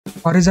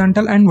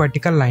Horizontal and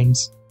vertical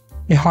lines.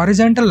 A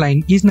horizontal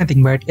line is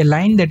nothing but a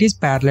line that is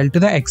parallel to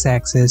the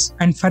x-axis,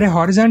 and for a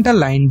horizontal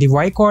line, the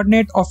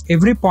y-coordinate of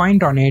every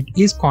point on it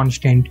is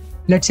constant.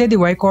 Let's say the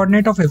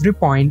y-coordinate of every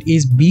point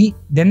is b,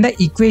 then the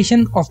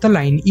equation of the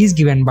line is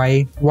given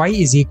by y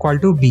is equal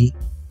to b.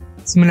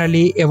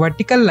 Similarly, a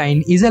vertical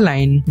line is a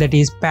line that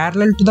is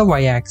parallel to the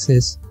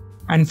y-axis,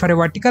 and for a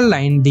vertical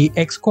line, the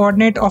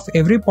x-coordinate of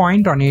every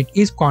point on it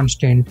is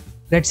constant.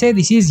 Let's say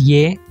this is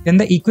a, then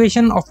the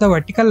equation of the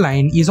vertical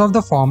line is of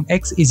the form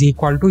x is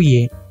equal to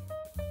a.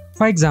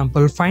 For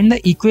example, find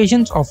the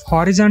equations of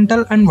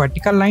horizontal and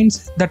vertical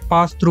lines that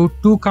pass through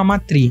 2,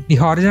 3. The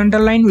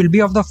horizontal line will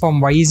be of the form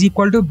y is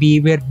equal to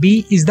b, where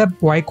b is the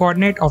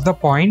y-coordinate of the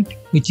point,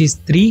 which is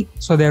 3,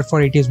 so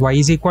therefore it is y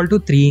is equal to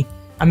 3.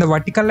 And the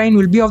vertical line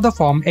will be of the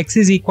form x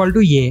is equal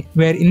to a,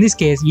 where in this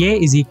case a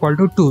is equal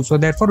to 2, so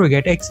therefore we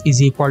get x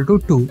is equal to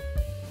 2.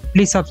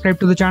 Please subscribe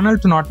to the channel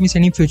to not miss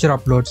any future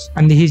uploads.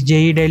 And this is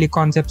JEE Daily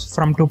Concepts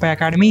from 2Pi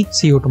Academy.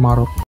 See you tomorrow.